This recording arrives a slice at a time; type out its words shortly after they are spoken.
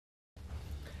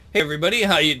Hey everybody,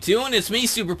 how you doing? It's me,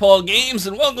 Super Paul Games,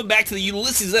 and welcome back to the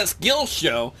Ulysses S. Gill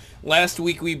Show. Last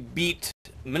week we beat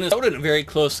Minnesota in a very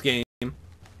close game.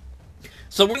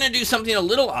 So we're going to do something a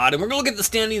little odd, and we're going to look at the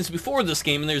standings before this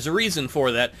game, and there's a reason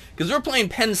for that. Because we're playing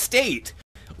Penn State.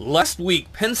 Last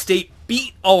week, Penn State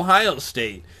beat Ohio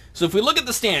State. So if we look at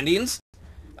the standings,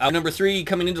 number 3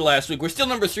 coming into last week. We're still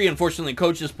number 3, unfortunately,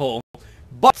 coach's poll.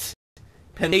 But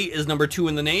Penn State is number 2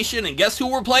 in the nation, and guess who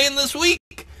we're playing this week?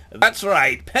 That's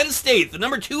right, Penn State, the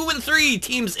number 2 and 3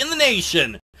 teams in the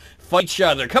nation, fight each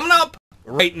other. Coming up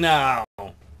right now.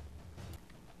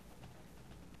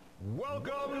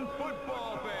 Welcome,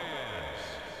 football fans.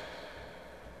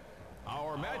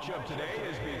 Our matchup today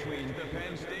is between the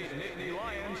Penn State Nittany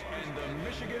Lions and the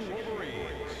Michigan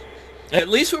Wolverines. At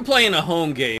least we're playing a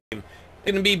home game. It's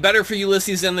going to be better for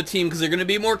Ulysses and the team because they're going to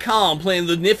be more calm playing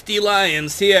the nifty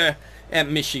Lions here at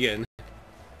Michigan.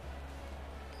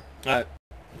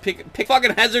 Pick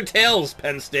fucking heads or tails,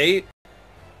 Penn State.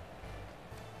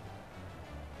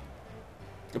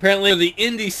 Apparently they're the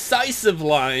indecisive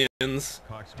Lions.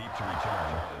 Cock's deep to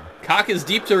return. Cock is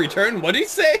deep to return? What did he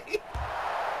say?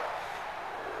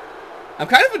 I'm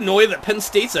kind of annoyed that Penn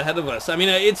State's ahead of us. I mean,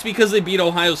 it's because they beat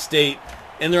Ohio State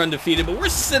and they're undefeated, but we're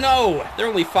 6-0. They're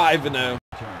only 5-0.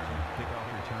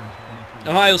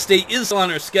 Ohio State is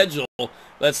on our schedule.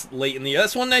 That's late in the year.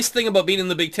 That's one nice thing about being in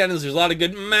the Big Ten is there's a lot of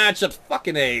good matchups.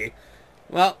 Fucking A.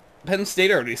 Well, Penn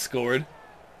State already scored.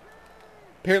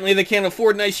 Apparently they can't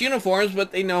afford nice uniforms,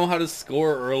 but they know how to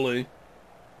score early.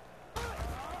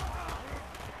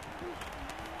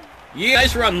 Yeah,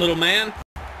 nice run, little man.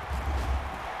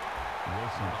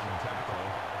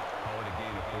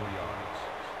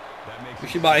 We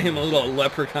should buy him a little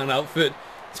leprechaun outfit.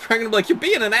 He's probably gonna be like, you're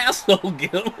being an asshole,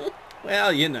 Gil.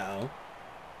 Well, you know.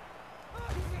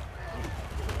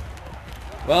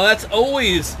 Well, that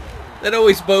always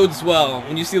bodes well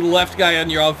when you see the left guy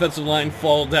on your offensive line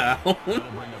fall down.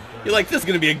 You're like, this is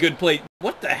going to be a good play.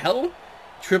 What the hell?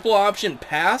 Triple option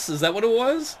pass? Is that what it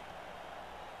was?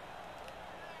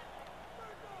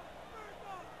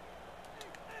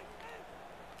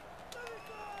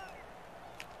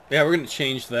 Yeah, we're going to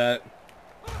change that.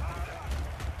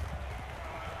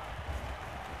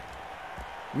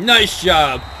 Nice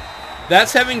job.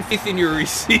 That's having faith in your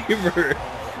receiver.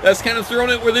 That's kind of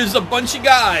throwing it where there's a bunch of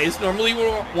guys. Normally we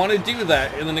want to do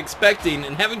that and then expecting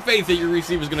and having faith that your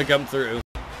receiver's going to come through.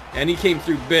 And he came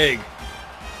through big.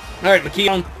 All right,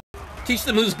 McKeon, teach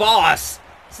them who's boss.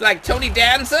 It's like Tony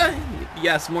Danza?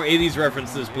 Yes, more 80s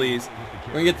references, please.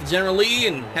 We're going to get the General Lee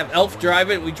and have Elf drive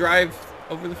it. We drive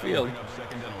over the field.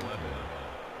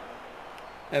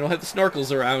 I don't have the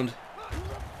snorkels around.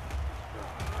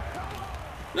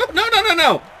 No, no, no, no,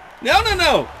 no. No, no,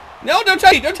 no. No, don't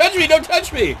touch me! Don't touch me! Don't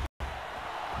touch me!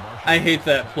 I hate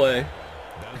that play.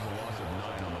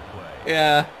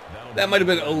 Yeah, that might have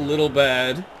been a little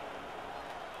bad.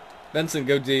 Benson,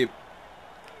 go deep.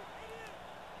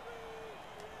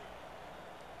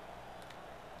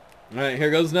 Alright, here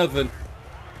goes nothing.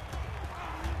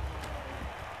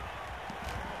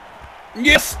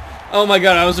 Yes! Oh my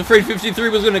god, I was afraid 53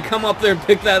 was going to come up there and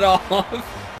pick that off.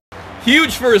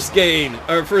 Huge first gain,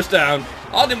 or first down.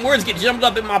 All them words get jumped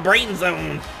up in my brain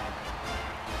zone.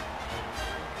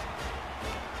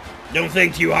 Don't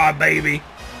think too hard, baby.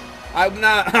 I'm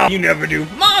not. You never do.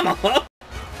 Mama! Evans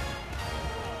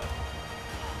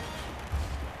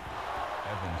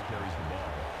carries the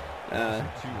ball.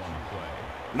 2 on the play.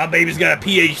 My baby's got a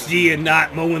PhD in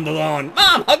not mowing the lawn.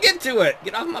 Mom, I'll get to it.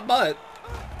 Get off my butt.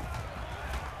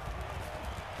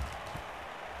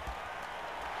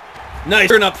 Nice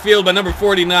turn upfield by number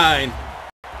 49.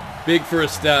 Big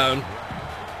first down.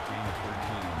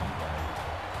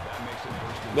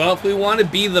 Well, if we want to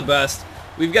be the best,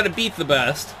 we've got to beat the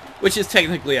best, which is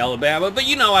technically Alabama, but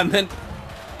you know I meant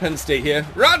Penn State here.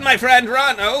 Run, my friend,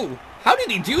 run! Oh, how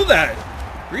did he do that?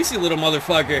 Greasy little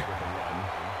motherfucker.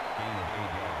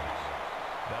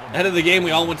 Ahead of the game,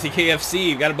 we all went to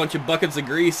KFC, got a bunch of buckets of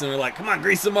grease, and we're like, come on,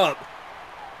 grease him up.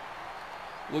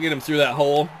 We'll get him through that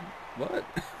hole. What?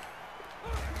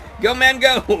 Go, man,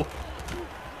 go!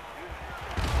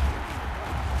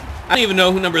 I don't even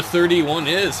know who number 31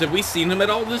 is. Have we seen him at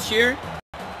all this year?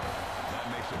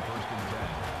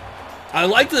 I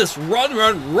like this run,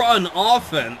 run, run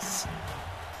offense.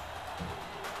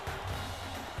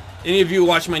 Any of you who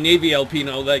watch my Navy LP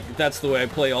know that that's the way I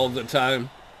play all the time.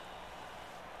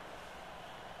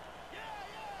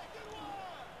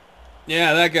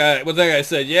 Yeah, that guy. What that guy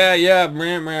said. Yeah, yeah.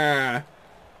 Meh, meh. Are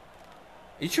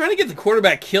you trying to get the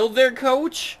quarterback killed there,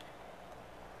 coach?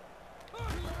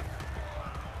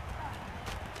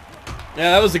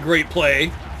 Yeah, that was a great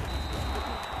play.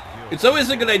 It's always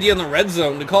a good idea in the red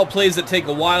zone to call plays that take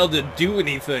a while to do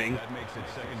anything. That makes it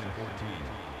 2nd and 14.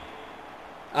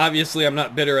 Obviously, I'm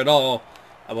not bitter at all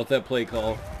about that play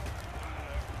call.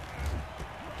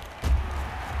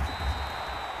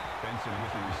 Benson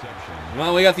with the reception.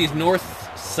 Well, we got these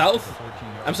north-south?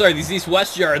 I'm sorry, these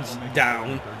east-west yards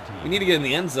down. We need to get in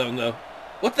the end zone, though.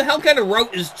 What the hell kind of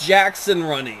route is Jackson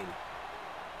running?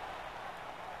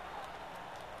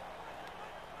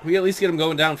 We at least get him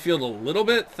going downfield a little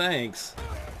bit? Thanks.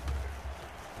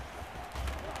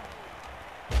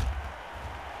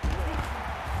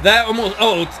 That almost...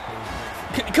 Oh,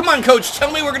 come on, coach.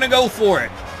 Tell me we're going to go for it.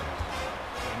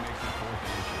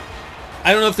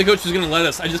 I don't know if the coach is going to let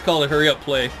us. I just called a hurry-up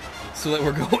play so that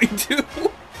we're going to.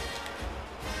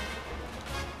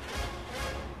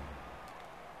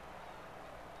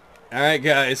 All right,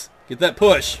 guys. Get that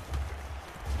push.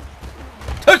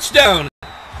 Touchdown!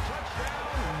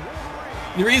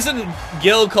 The reason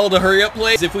Gill called a hurry-up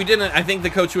play is if we didn't, I think the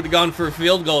coach would have gone for a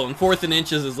field goal. And 4th and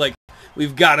inches is like,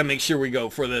 we've got to make sure we go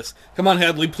for this. Come on,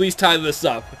 Hadley, please tie this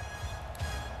up.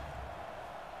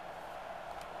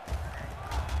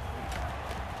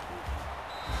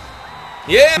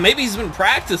 Yeah, maybe he's been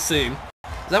practicing.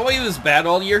 Is that why he was bad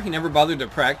all year? He never bothered to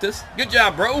practice? Good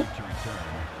job, bro.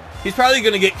 He's probably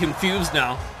going to get confused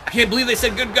now. I can't believe they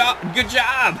said good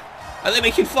job. Are they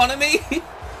making fun of me?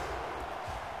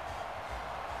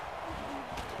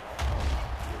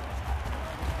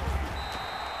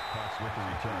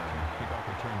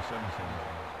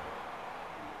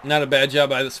 Not a bad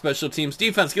job by the special teams.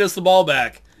 Defense, get us the ball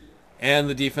back. And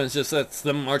the defense just lets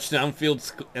them march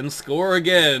downfield and score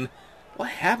again. What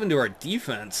happened to our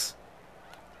defense?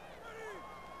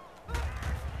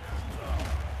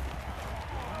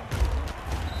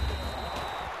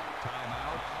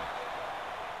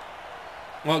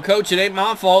 Well, coach, it ain't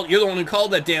my fault. You're the one who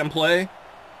called that damn play.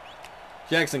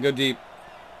 Jackson, go deep.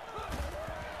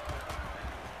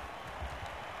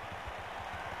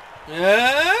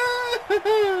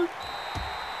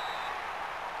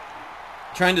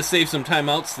 Trying to save some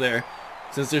timeouts there,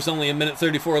 since there's only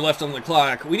 1:34 left on the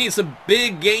clock. We need some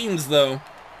big gains, though.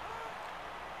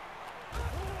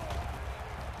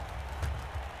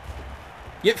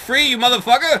 Get free, you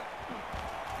motherfucker!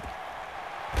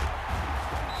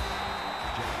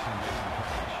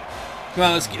 Come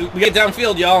on, we get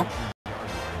downfield, y'all.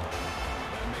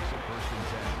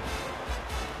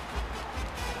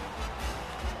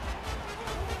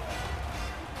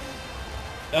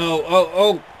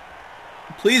 Oh.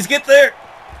 Please get there.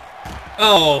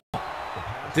 Oh,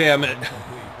 damn it.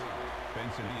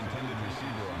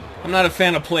 I'm not a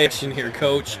fan of play action here,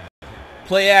 coach.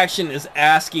 Play action is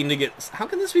asking to get... How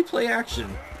can this be play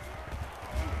action?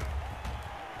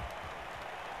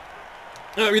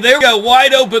 Oh, there we go,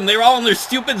 wide open. They're all in their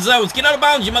stupid zones. Get out of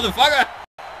bounds, you motherfucker.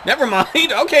 Never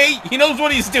mind. Okay, he knows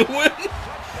what he's doing.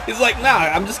 He's like, nah,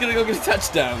 I'm just going to go get a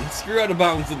touchdown. Screw out of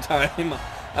bounds in time.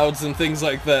 Outs and things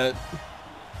like that.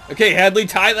 Okay, Hadley,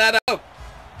 tie that up.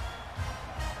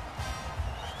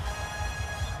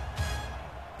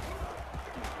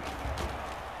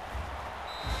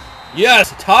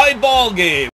 Yes, tied ball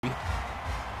game. Come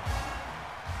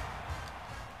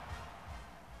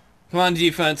on,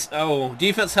 defense. Oh,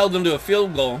 defense held them to a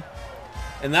field goal.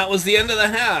 And that was the end of the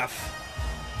half.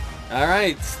 All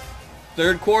right.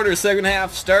 3rd quarter, 2nd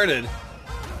half started.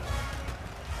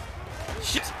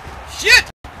 Shit.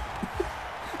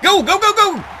 Go.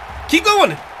 Keep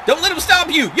going. Don't let him stop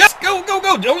you. Yes, go.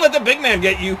 Don't let the big man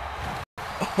get you.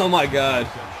 Oh, my God.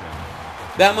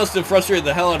 That must have frustrated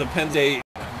the hell out of Penn State.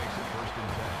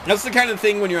 That's the kind of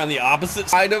thing when you're on the opposite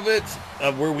side of it,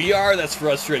 of where we are, that's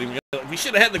frustrating. We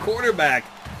should have had the quarterback.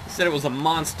 Instead, it was a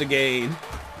monster gain.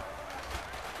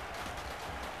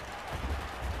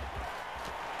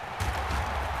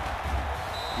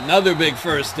 Another big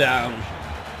first down.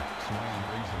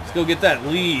 Let's go get that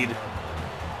lead.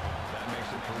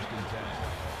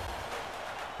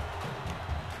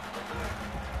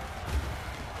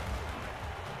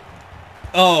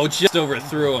 Oh, just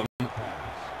overthrew him. Keith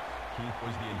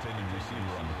was the intended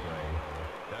receiver on the play.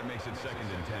 That makes it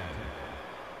 2nd and 10.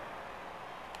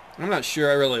 I'm not sure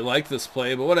I really like this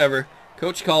play, but whatever.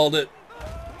 Coach called it.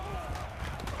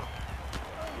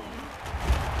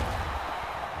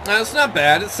 It's not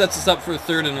bad. It sets us up for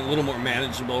 3rd and a little more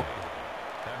manageable.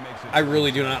 I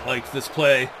really do not like this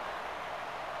play.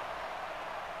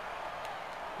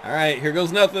 All right, here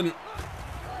goes nothing.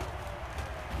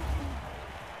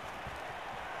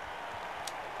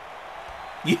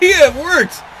 Yeah, it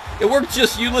worked. It worked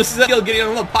just Ulysses Gill getting out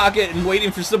of the pocket and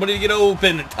waiting for somebody to get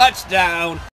open.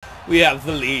 Touchdown. We have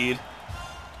the lead.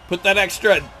 Put that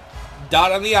extra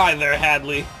dot on the I there,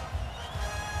 Hadley.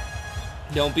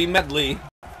 Don't be medley.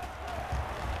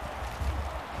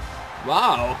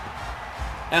 Wow.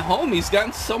 At home, he's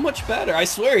gotten so much better. I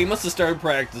swear, he must have started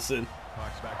practicing.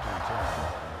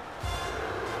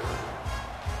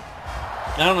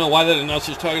 I don't know why that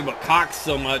announcer's talking about cocks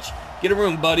so much. Get a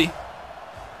room, buddy.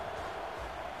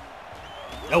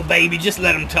 Oh, baby, just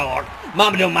let him talk.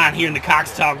 Mama don't mind hearing the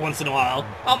cocks talk once in a while.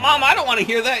 Oh, Mama, I don't want to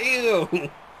hear that. Ew.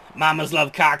 Mamas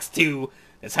love cocks, too.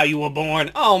 That's how you were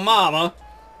born. Oh, Mama.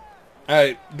 All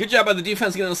right, good job by the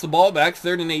defense getting us the ball back.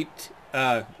 3rd and 8.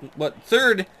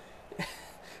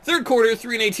 Third quarter,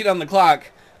 3 and 18 on the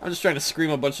clock. I'm just trying to scream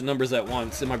a bunch of numbers at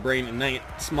once in my brain, and I ain't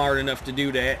smart enough to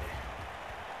do that.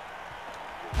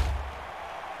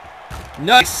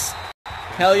 Nice.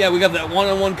 Hell yeah, we got that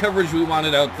one-on-one coverage we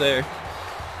wanted out there.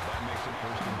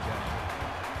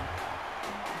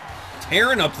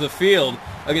 Tearing up the field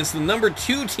against the number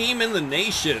 2 team in the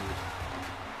nation.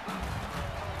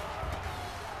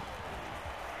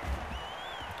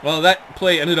 Well, that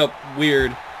play ended up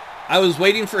weird. I was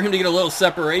waiting for him to get a little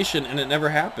separation, and it never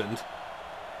happened.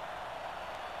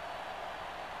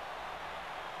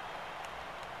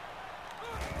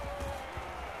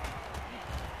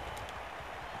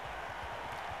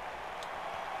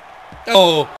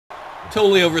 Oh,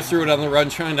 totally overthrew it on the run,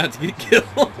 trying not to get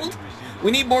killed.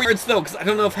 We need more yards, though, because I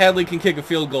don't know if Hadley can kick a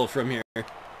field goal from here.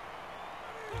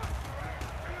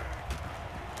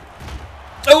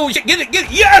 Oh, get it, get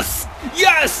it. Yes!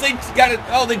 Yes! They got it.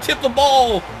 Oh, they tipped the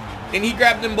ball. And he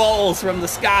grabbed them balls from the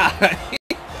sky.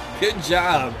 Good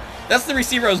job. That's the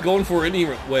receiver I was going for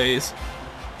anyways.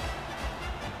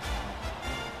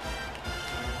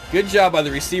 Good job by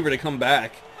the receiver to come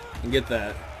back and get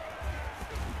that.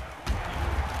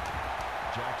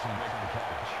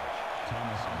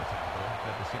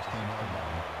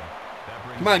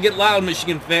 Come on, get loud,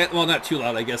 Michigan fan. Well, not too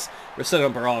loud, I guess. We're setting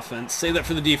up our offense. Save that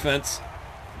for the defense.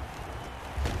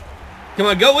 Come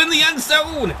on, go in the end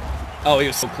zone. Oh, he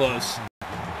was so close.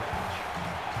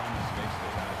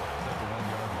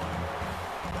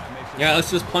 Yeah, let's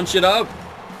just punch it up.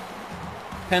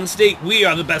 Penn State, we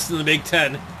are the best in the Big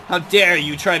Ten. How dare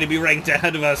you try to be ranked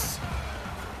ahead of us.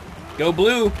 Go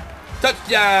blue.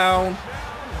 Touchdown.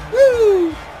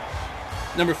 Woo!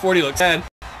 Number 40 looks bad.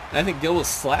 I think Gill was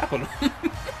slapping him.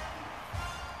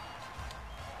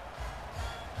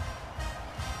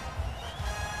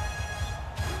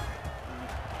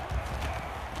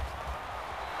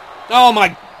 Oh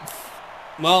my.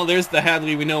 Well, there's the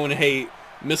Hadley we know and hate.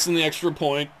 Missing the extra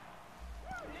point.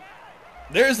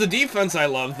 There's the defense I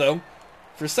love, though.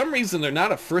 For some reason, they're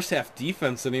not a first half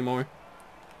defense anymore.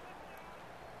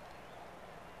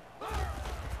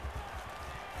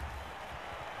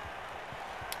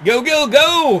 Go, go,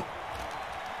 go!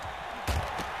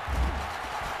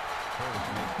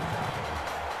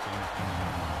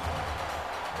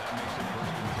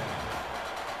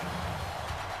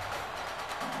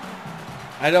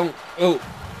 I don't...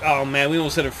 Oh man, we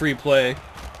almost had a free play.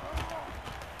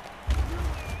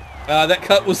 That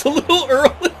cut was a little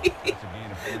early.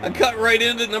 I cut right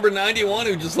into number 91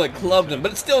 who just like clubbed him.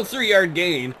 But it's still a 3-yard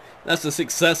gain. That's a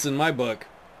success in my book.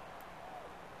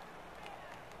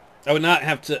 I would not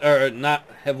have to, or not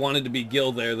have wanted to be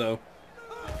Gill there, though.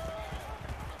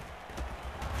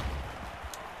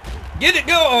 Get it,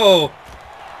 go!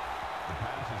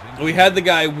 We had the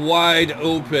guy wide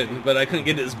open, but I couldn't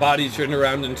get his body turned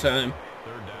around in time.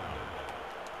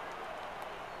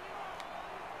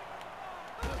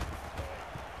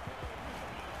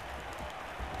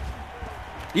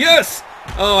 Yes!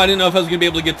 Oh, I didn't know if I was going to be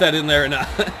able to get that in there or not.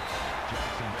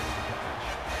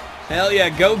 Hell yeah,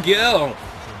 go Gill!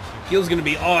 Gill's going to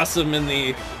be awesome in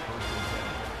the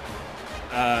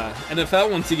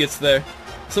NFL once he gets there.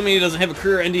 Assuming he doesn't have a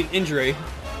career-ending injury.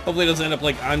 Hopefully it doesn't end up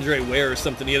like Andre Ware or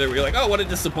something either, where you're like, oh, what a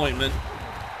disappointment.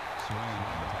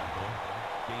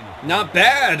 Not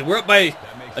bad. We're up by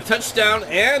a touchdown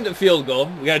and a field goal.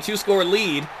 We got a 2-score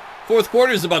lead. Fourth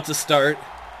quarter is about to start.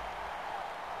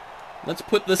 Let's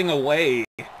put this thing away.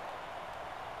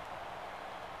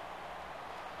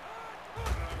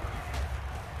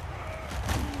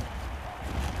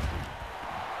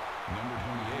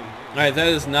 Alright, that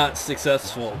is not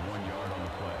successful.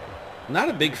 Not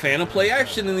a big fan of play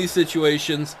action in these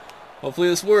situations. Hopefully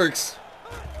this works.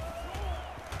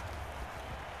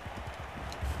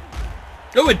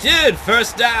 Oh, it did!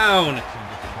 First down!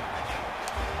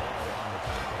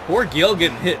 Poor Gill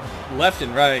getting hit left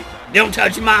and right. Don't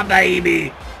touch my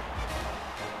baby!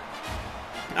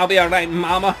 I'll be alright,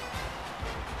 mama.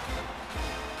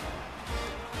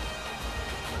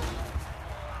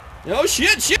 Oh,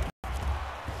 shit, shit!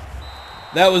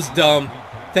 That was dumb.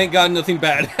 Thank God nothing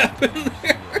bad happened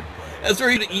there. That's where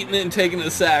he'd eaten it and taken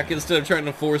a sack instead of trying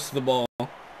to force the ball.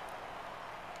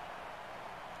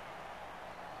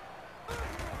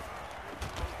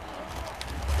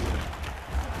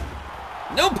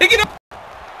 No, pick it up!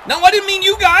 No, I didn't mean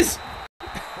you guys!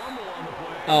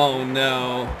 Oh,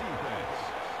 no.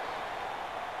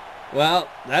 Well,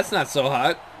 that's not so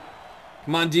hot.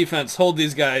 Come on, defense. Hold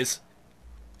these guys.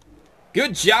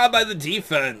 Good job by the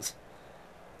defense.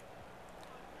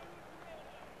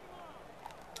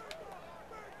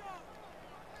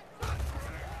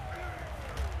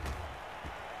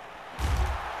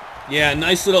 Yeah,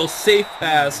 nice little safe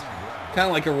pass. Kind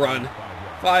of like a run.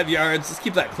 5 yards. Let's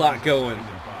keep that clock going.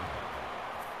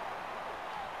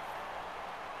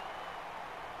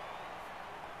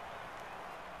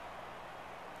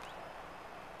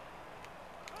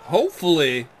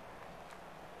 Hopefully,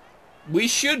 we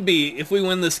should be, if we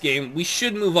win this game, we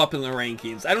should move up in the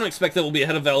rankings. I don't expect that we'll be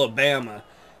ahead of Alabama,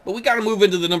 but we got to move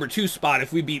into the number 2 spot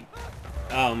if we beat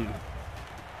Penn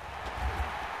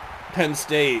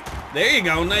State. There you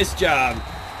go. Nice job.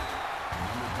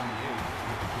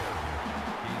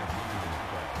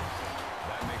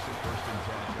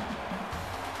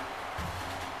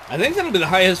 I think that'll be the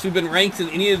highest we've been ranked in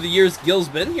any of the years Gill's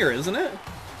been here, isn't it?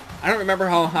 I don't remember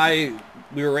how high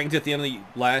we were ranked at the end of the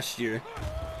last year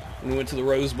when we went to the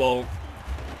Rose Bowl.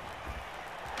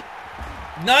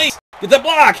 Nice! Get that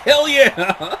block! Hell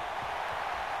yeah!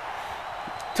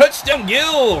 Touchdown,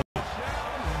 Gill!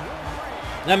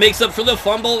 That makes up for the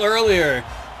fumble earlier.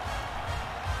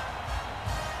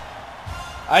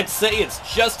 I'd say it's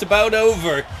just about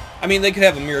over. I mean, they could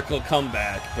have a miracle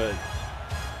comeback, but...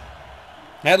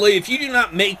 Hadley, if you do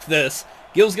not make this,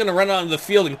 Gill's going to run onto the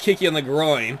field and kick you in the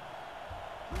groin.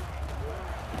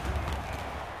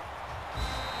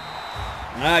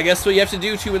 I guess what you have to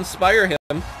do to inspire him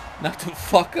not to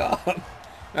fuck up.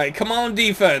 Alright, come on,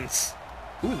 defense.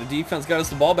 Ooh, the defense got us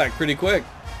the ball back pretty quick.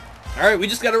 Alright, we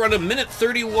just got to run a minute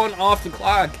 31 off the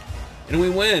clock, and we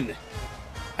win.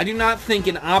 I do not think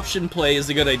an option play is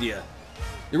a good idea.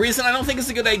 The reason I don't think it's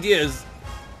a good idea is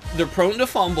they're prone to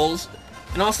fumbles,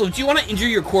 and also, do you want to injure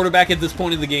your quarterback at this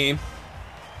point of the game?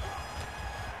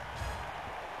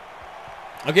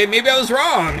 Okay, maybe I was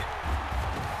wrong.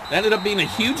 That ended up being a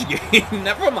huge game.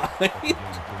 Never mind.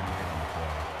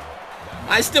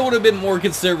 I still would have been more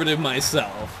conservative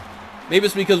myself. Maybe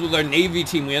it's because with our Navy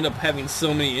team, we end up having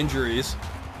so many injuries.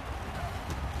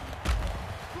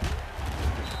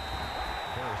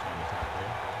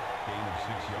 Gain of 6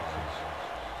 yards.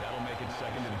 That'll make it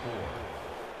 2nd and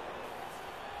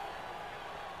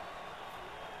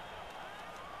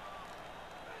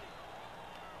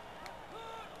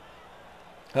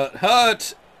 4. Hut,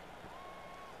 hut!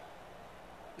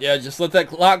 Yeah, just let that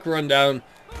clock run down.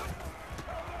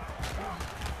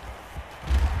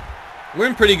 We're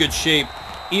in pretty good shape,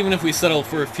 even if we settle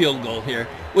for a field goal here,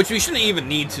 which we shouldn't even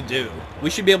need to do.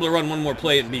 We should be able to run one more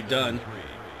play and be done.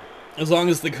 As long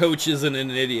as the coach isn't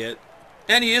an idiot.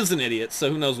 And he is an idiot,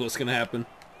 so who knows what's going to happen.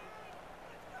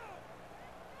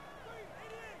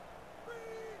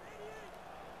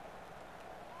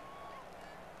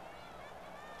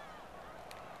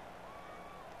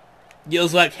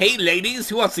 Gill's like, hey ladies,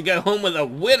 who wants to go home with a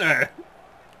winner?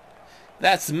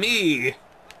 That's me.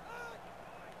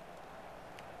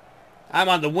 I'm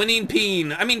on the winning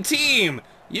team.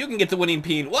 You can get the winning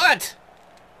peen. What?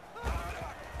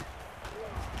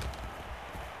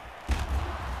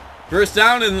 First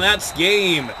down, and that's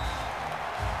game.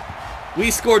 We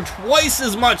scored twice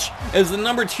as much as the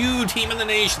number 2 team in the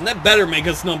nation. That better make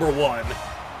us number 1.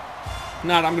 If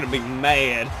not, I'm going to be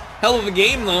mad. Hell of a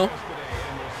game, though.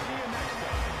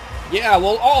 Yeah,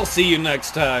 well, I'll see you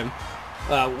next time.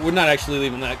 We're not actually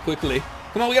leaving that quickly.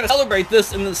 Come on, we gotta celebrate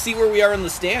this and then see where we are in the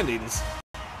standings.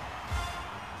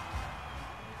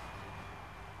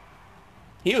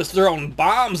 He was throwing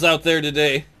bombs out there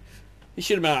today. He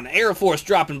should have been on Air Force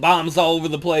dropping bombs all over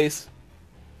the place.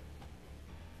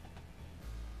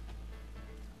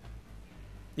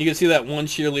 You can see that one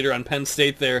cheerleader on Penn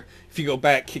State there, if you go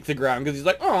back, kick the ground, because he's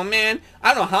like, oh man,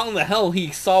 I don't know how in the hell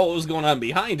he saw what was going on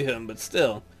behind him, but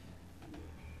still.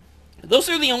 Those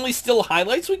are the only still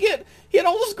highlights we get? He had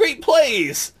all those great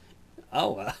plays.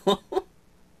 Oh, well.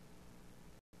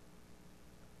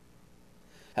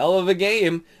 Hell of a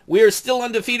game. We are still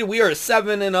undefeated. We are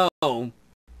 7-0.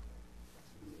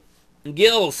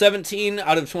 Gill, 17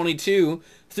 out of 22.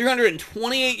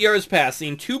 328 yards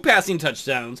passing, 2 passing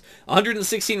touchdowns,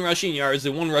 116 rushing yards,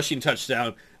 and 1 rushing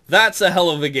touchdown. That's a hell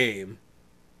of a game.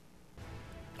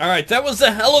 Alright, that was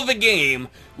a hell of a game.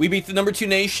 We beat the number 2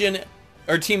 nation,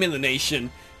 or team in the nation.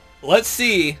 Let's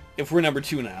see if we're number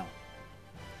 2 now.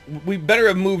 We better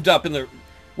have moved up in the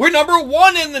We're number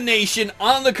 1 in the nation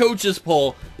on the coaches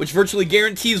poll, which virtually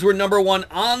guarantees we're number 1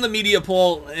 on the media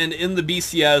poll and in the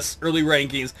BCS early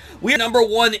rankings. We're number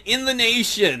 1 in the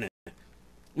nation.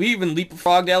 We even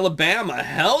leapfrogged Alabama.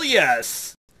 Hell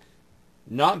yes.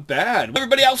 Not bad.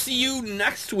 Everybody, I'll see you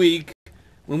next week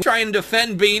when we try and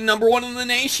defend being number 1 in the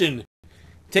nation.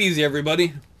 Take it easy,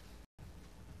 everybody.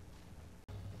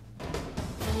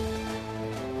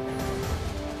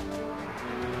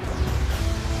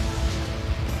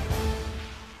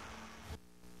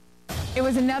 It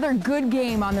was another good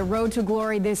game on the road to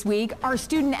glory this week. Our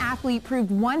student athlete proved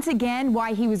once again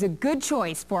why he was a good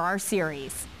choice for our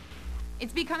series.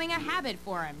 It's becoming a habit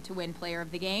for him to win player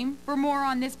of the game. For more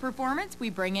on this performance, we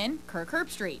bring in Kirk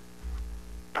Herbstreit.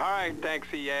 All right,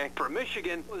 thanks, EA. For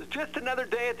Michigan, it was just another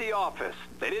day at the office.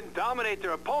 They didn't dominate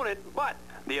their opponent, but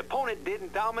the opponent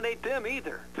didn't dominate them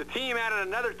either. The team added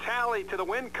another tally to the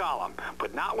win column,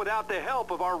 but not without the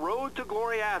help of our road to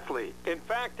glory athlete. In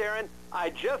fact, Erin, I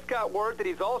just got word that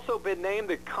he's also been named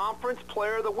the Conference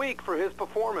Player of the Week for his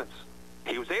performance.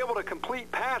 He was able to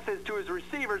complete passes to his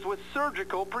receivers with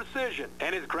surgical precision,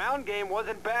 and his ground game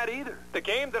wasn't bad either. The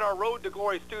game that our Road to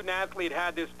Glory student-athlete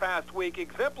had this past week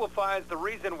exemplifies the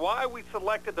reason why we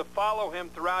selected to follow him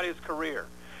throughout his career.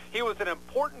 He was an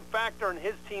important factor in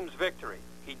his team's victory.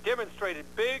 He demonstrated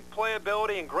big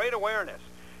playability and great awareness,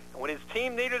 and when his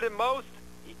team needed him most,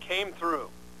 he came through.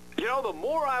 You know, the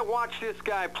more I watch this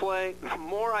guy play, the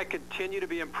more I continue to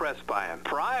be impressed by him.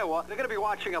 For Iowa, they're going to be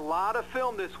watching a lot of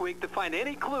film this week to find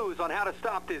any clues on how to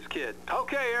stop this kid.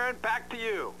 Okay, Erin, back to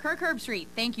you. Kirk Herbstreit,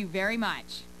 thank you very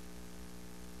much.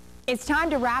 It's time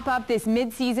to wrap up this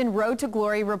mid-season Road to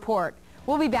Glory report.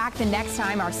 We'll be back the next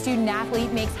time our student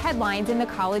athlete makes headlines in the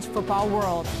college football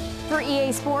world. For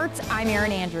EA Sports, I'm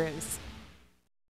Erin Andrews.